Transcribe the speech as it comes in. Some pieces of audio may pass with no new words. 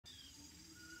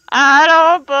I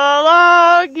don't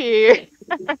belong here.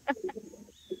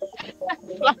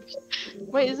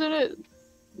 Wait, isn't it?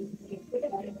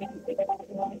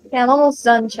 Yeah, I'm almost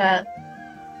done, chat.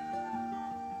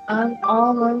 I'm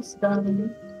almost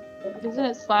done. Isn't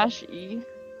it /E?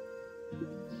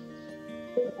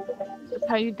 That's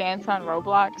how you dance on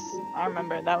Roblox. I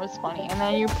remember that was funny. And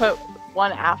then you put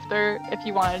one after if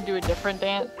you want to do a different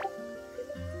dance.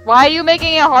 Why are you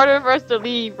making it harder for us to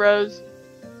leave, Rose?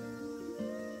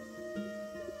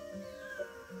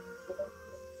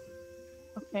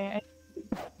 Okay.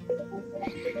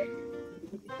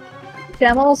 Okay,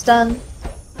 I'm almost done.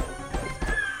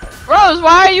 Rose,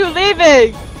 why are you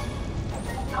leaving?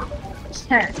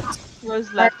 Chat.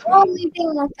 Rose left Are all me.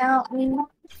 leaving without me?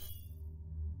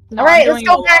 No, Alright, I'm let's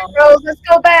doing go it back, alone. Rose. Let's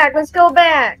go back. Let's go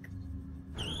back.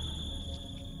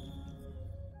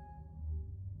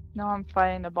 No, I'm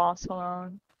fighting the boss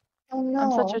alone. Oh no.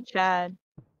 I'm such a Chad.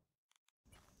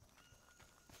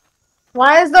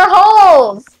 Why is there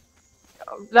holes?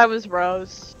 That was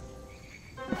Rose.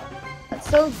 That's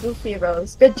so goofy,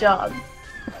 Rose. Good job.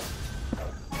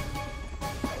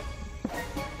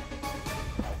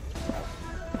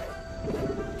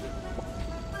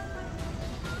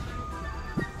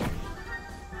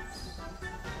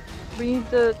 We need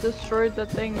to destroy the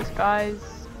things, guys.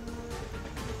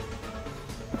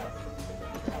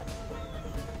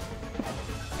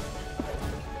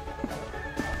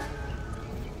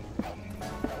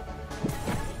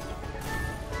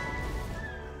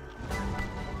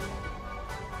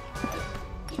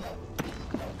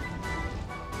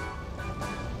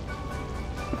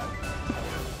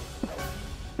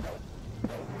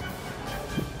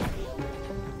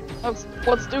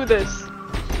 Let's do this.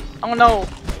 Oh no.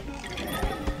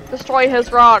 Destroy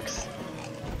his rocks.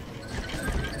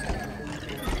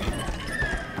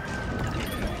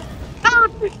 Ah!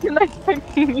 Nice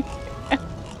bikini.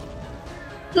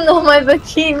 No, my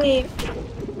bikini.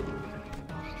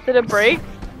 Did it break?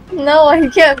 No, I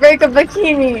can't break a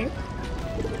bikini.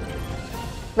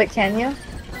 But can you?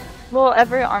 Well,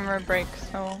 every armor breaks,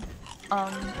 so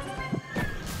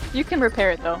you can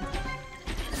repair it though.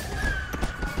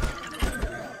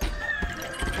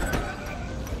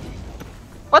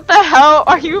 What the hell?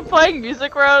 Are you playing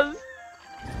music, Rose?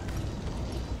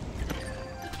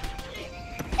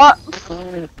 What?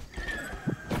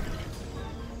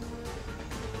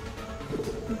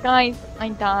 Guys, I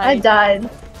died. I died.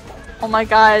 Oh my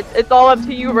god, it's all up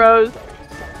to you, Rose.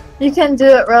 You can do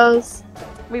it, Rose.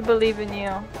 We believe in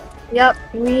you. Yep,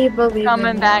 we believe Coming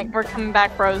in back. you. We're coming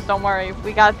back, Rose. Don't worry.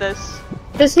 We got this.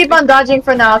 Just keep on dodging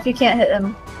for now if you can't hit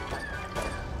him.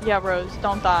 Yeah, Rose.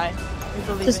 Don't die. We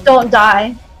believe Just in don't you.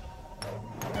 die.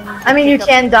 I mean, you Pick up-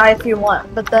 can die if you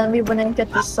want, but then we wouldn't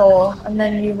get the soul, and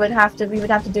then we would have to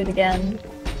do it again.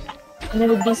 And it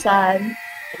would be sad.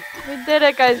 We did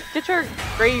it, guys. Get your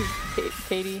grave,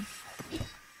 Katie.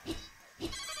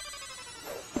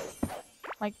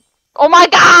 Like, oh my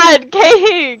god,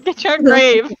 Katie! Get your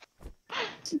grave.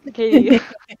 Katie.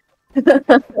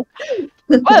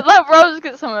 What? Let Rose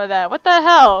get some of that. What the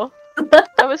hell?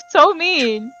 That was so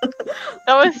mean.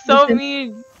 That was so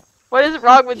mean. What is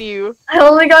wrong with you? I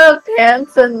only got a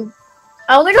pants and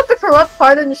I only got the corrupt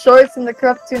part and shorts and the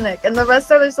corrupt tunic, and the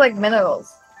rest are just like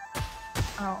minerals.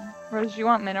 Oh, Rose, you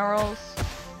want minerals?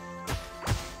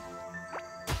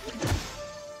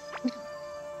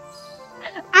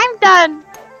 I'm done.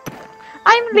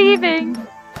 I'm leaving.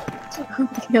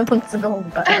 Let's go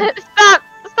back.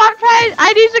 Stop trying.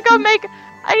 I need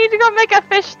to go make a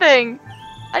fish thing.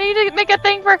 I need to make a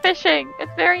thing for fishing.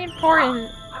 It's very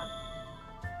important.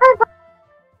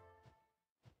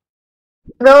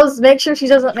 Rose, make sure she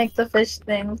doesn't make the fish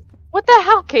thing. What the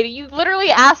hell, Katie? You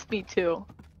literally asked me to.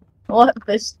 What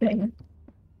fish thing?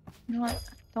 You know what?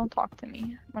 Don't talk to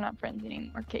me. We're not friends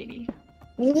anymore, Katie.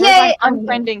 Yay! I'm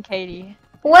friending Katie.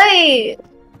 Wait!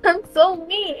 I'm so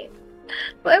mean.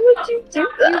 Why would you do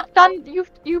that?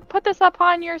 You put this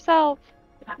upon yourself.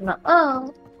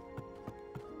 No.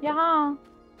 Yeah.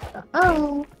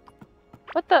 Oh.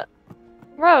 What the?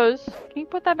 Rose, can you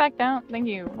put that back down? Thank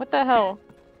you. What the hell?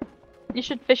 You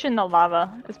should fish in the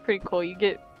lava. It's pretty cool. You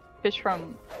get fish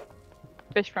from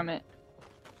it.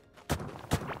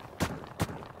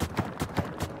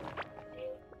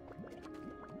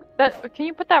 Can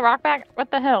you put that rock back?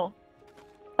 What the hell?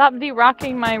 Stop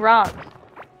de-rocking my rock.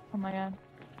 Oh my god.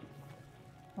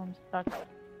 I'm stuck.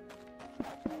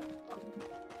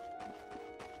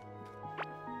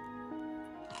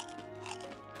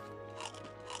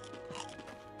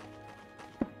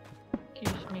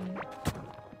 Excuse me.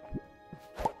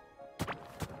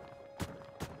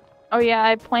 Oh yeah,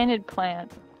 I planted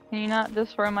plants. Can you not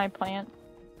destroy my plant?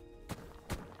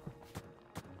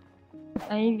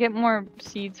 I need to get more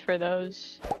seeds for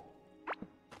those.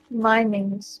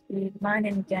 Mining speed,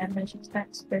 mining damage,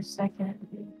 attacks per second.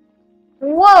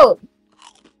 Whoa!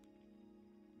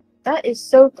 That is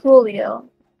so coolio.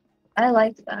 I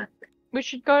like that. We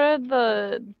should go to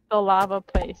the lava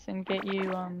place and get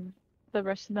you the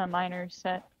rest of the miners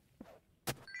set.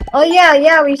 Oh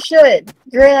yeah, we should.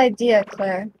 Great idea,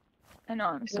 Claire. I know,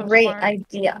 I'm so Great smart.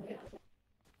 idea.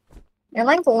 You're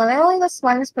like literally the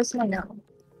smartest person I know.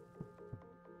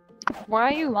 Why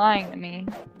are you lying to me?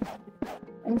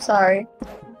 I'm sorry.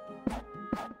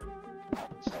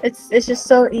 It's just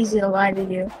so easy to lie to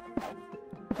you.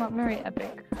 Not very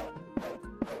epic.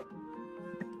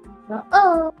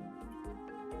 Uh-oh.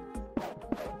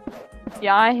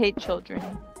 Yeah, I hate children.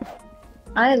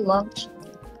 I love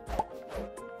children.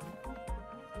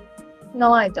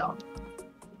 No, I don't.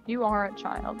 You are a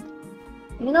child.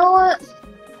 You know what?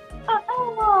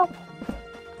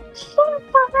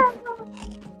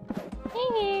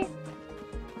 Hey.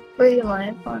 Where you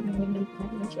lying for me?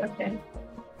 Okay.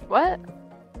 What?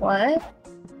 What?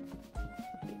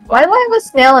 Why do I have a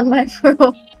snail in my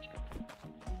room?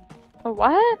 A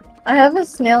what? I have a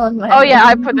snail in my room. Oh yeah,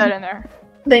 I put that in there.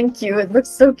 Thank you. It looks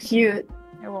so cute.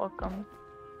 You're welcome.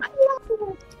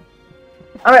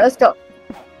 Alright, let's go.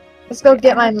 Let's go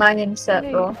get my mining set,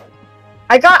 bro.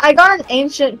 I got an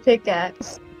ancient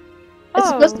pickaxe. It's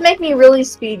supposed to make me really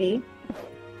speedy.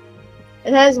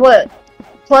 It has what?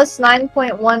 Plus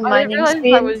 9.1 I mining didn't realize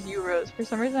speed. that was you, Rose. For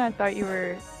some reason, I thought you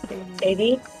were Katie.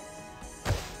 Katie?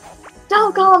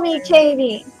 Don't call me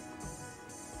Katie!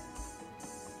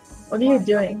 What are you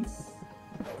doing?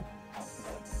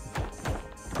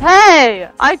 Hey!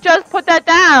 I just put that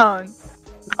down!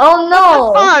 Oh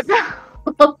no! What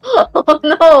the fuck? Oh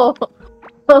no!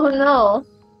 Oh no!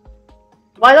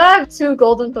 Why do I have 2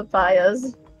 golden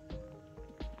papayas?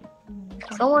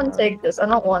 Someone take this, I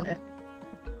don't want it.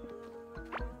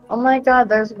 Oh my god,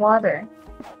 there's water.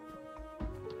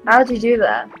 How'd you do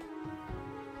that?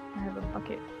 I have a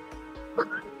bucket.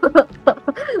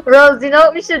 Rose, you know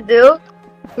what we should do?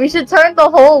 We should turn the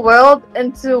whole world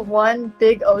into one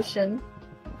big ocean.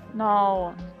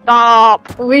 No.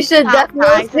 Stop! We should Stop, definitely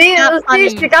guys, it's not funny.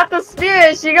 she got the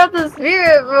spirit! She got the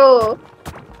spirit, bro!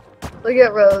 Look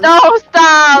at Rose. No,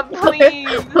 stop!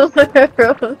 Please! Look at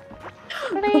Rose.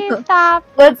 Please stop!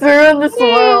 Let's ruin this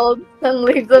Please. world and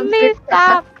leave them Please to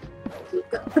stop!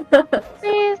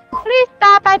 Please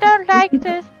stop! I don't like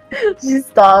this! She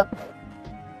stopped.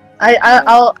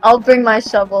 I'll bring my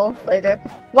shovel later.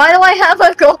 Why do I have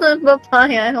a golden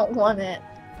papaya? I don't want it.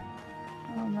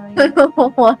 Oh no, I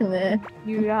don't want it.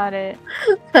 you got it.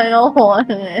 I don't want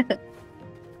it.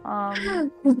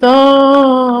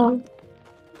 Stop.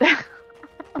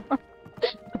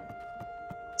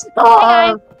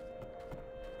 Stop!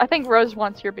 I think Rose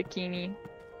wants your bikini.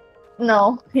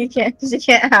 No, he can't. She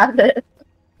can't have it.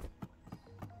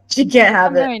 She can't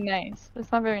have That's it. not very nice.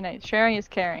 That's not very nice. Sharing is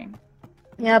caring.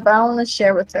 Yeah, but I want to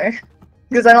share with her.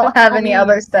 Because I don't That's have so any mean.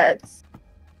 other sets.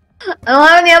 I don't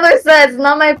have any other sets,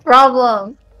 not my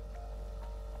problem.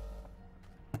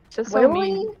 Just so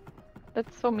mean.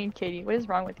 That's so mean, Katie. What is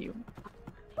wrong with you?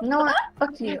 You know what?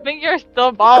 Fuck I you. think you're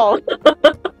still bald.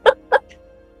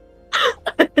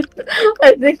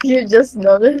 I think you just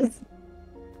noticed.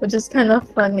 Which is kind of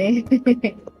funny.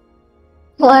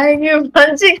 Why are you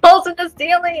punching holes in the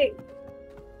ceiling?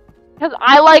 Because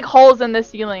I like holes in the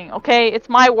ceiling, okay? It's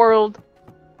my world.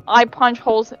 I punch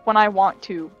holes when I want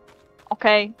to.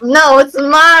 Okay? No, it's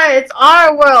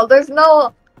our world. There's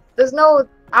no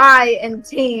I in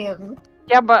team.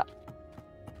 Yeah, but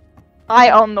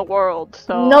I own the world,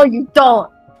 so... No, you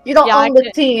don't. You don't Yeah, own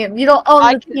the team. You don't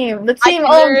own the team. The team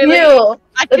owns you.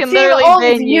 I The can team literally owns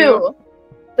ban you.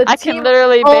 The I team can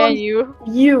literally ban owns you.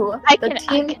 You. I The can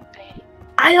team. ban you.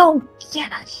 I don't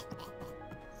get it.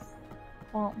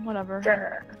 Well, whatever.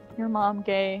 Grr. Your mom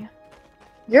gay.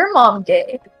 Your mom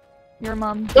gay. Your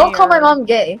mom gay. Don't call my mom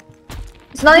gay.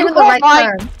 It's not You even the called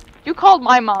right term. You called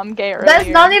my mom gay earlier. That's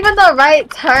not even the right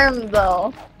term,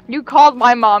 though. You called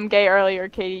my mom gay earlier,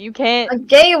 Katie. You can't... A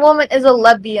gay woman is a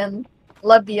lesbian.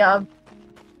 Lebanese.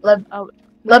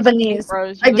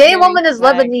 Rose, A you gay look very woman is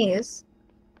swag. Lebanese.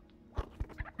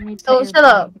 Let me Oh, tell shut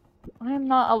up. I am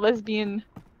not a lesbian.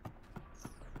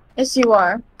 Yes, you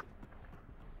are.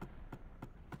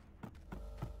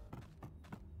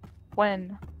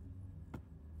 When?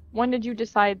 When did you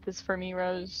decide this for me,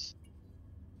 Rose?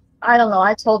 I don't know.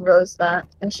 I told Rose that,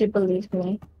 and she believed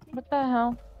me. What the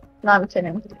hell? No, I'm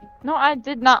kidding. No, I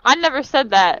did not. I never said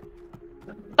that.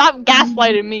 Stop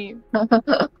gaslighting me.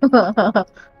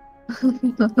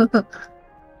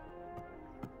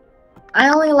 I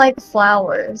only like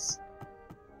flowers.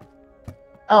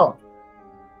 Oh.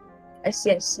 I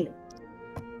see, I see.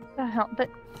 The hell?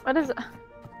 What is it?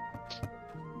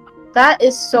 That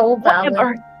is so valid.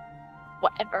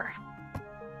 Whatever.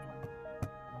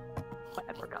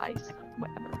 Whatever, guys.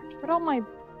 Whatever. Put all my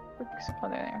bricks. Oh,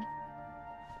 they're there.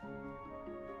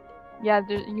 Yeah,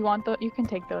 you want those? You can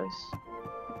take those.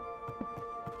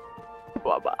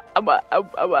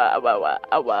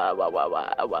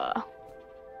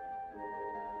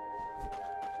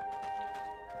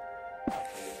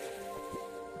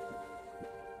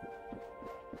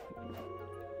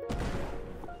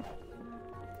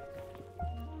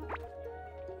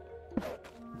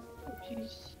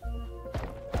 Jeez.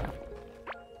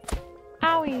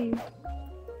 Owie.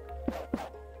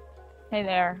 Hey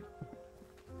there.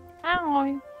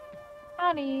 Owie.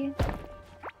 Howdy.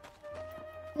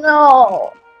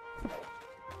 No.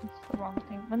 That's the wrong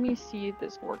thing. Let me see if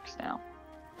this works now.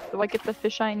 Do I get the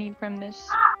fish I need from this?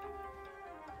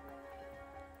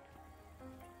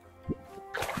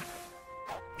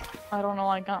 I don't know,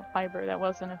 I got fiber. That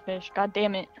wasn't a fish. God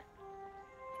damn it.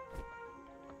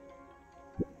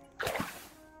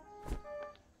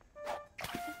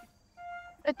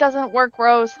 It doesn't work,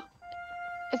 Rose.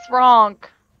 It's wrong.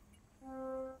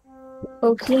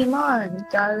 Pokemon,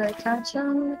 gotta catch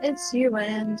 'em. It's you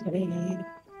and me.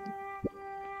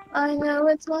 I know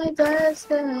it's my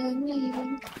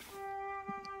destiny.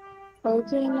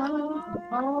 Pokemon,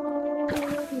 oh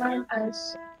my gosh.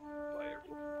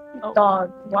 Oh.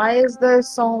 Dog, why is there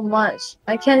so much?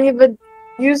 I can't even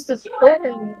use the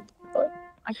phone.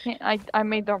 I can't. I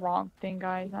made the wrong thing,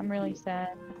 guys. I'm really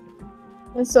sad.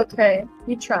 It's okay.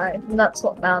 You tried, and that's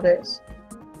what matters.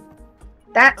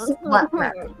 That's what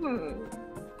matters.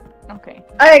 Okay.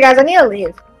 Okay, guys, I need to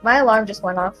leave. My alarm just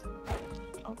went off.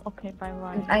 Oh, okay, bye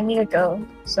bye. I need to go.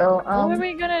 So, What are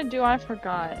we gonna do? I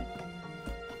forgot.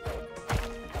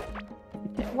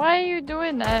 Why are you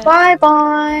doing that? Bye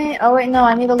bye. Oh wait, no,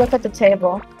 I need to look at the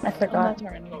table. I I'm forgot. not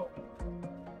turning.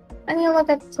 I need to look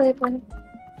at the table.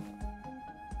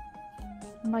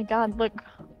 Oh my god, look.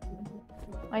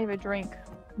 I have a drink.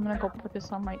 I'm gonna go put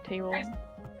this on my table.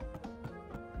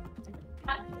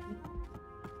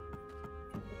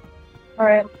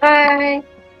 Alright, bye.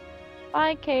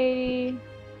 Bye, Katie.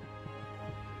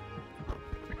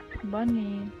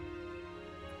 Bunny.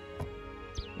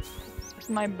 It's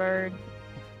my bird.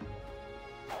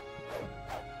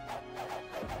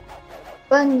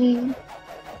 Bunny.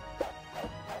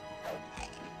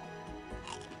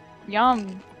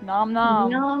 Yum. Nom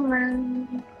nom.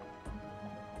 Yum.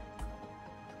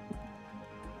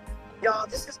 Y'all,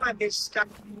 this is my bitch Scotty.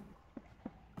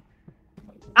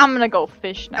 I'm gonna go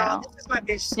fish now. Y'all, this is my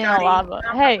bitch Scotty. In a lava.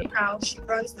 Hey. She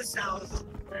runs the south.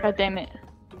 God damn it.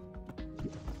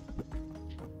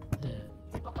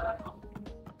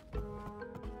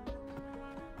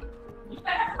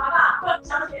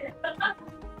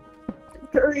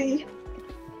 Curry.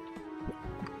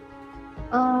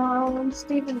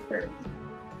 Stephen Curry.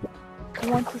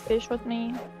 You want to fish with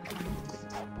me?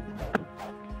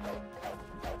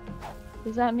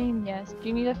 Does that mean yes? Do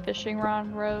you need a fishing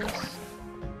rod, Rose?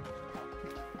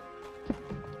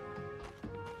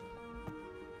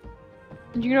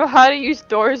 Do you know how to use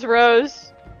doors,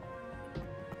 Rose?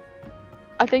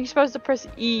 I think you're supposed to press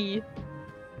E.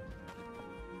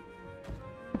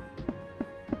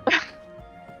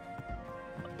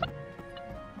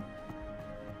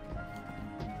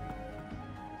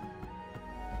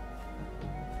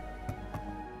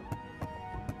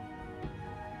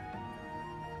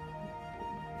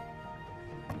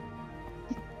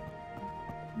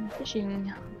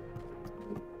 Fishing.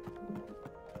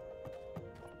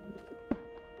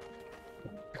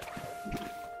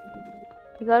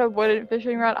 Is that a wooden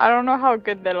fishing rod? I don't know how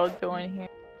good that'll do in here.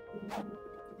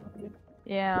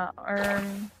 Yeah,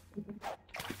 I'm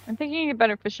thinking a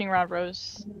better fishing rod,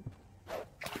 Rose.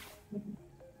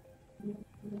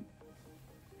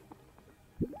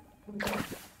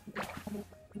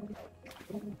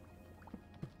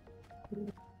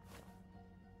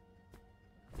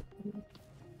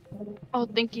 Oh,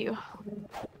 thank you.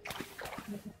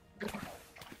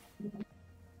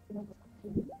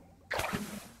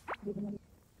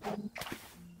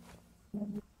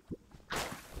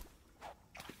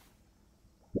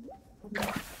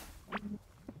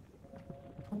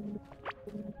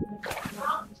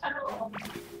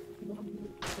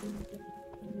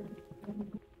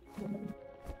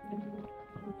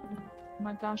 Oh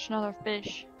my gosh, another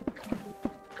fish.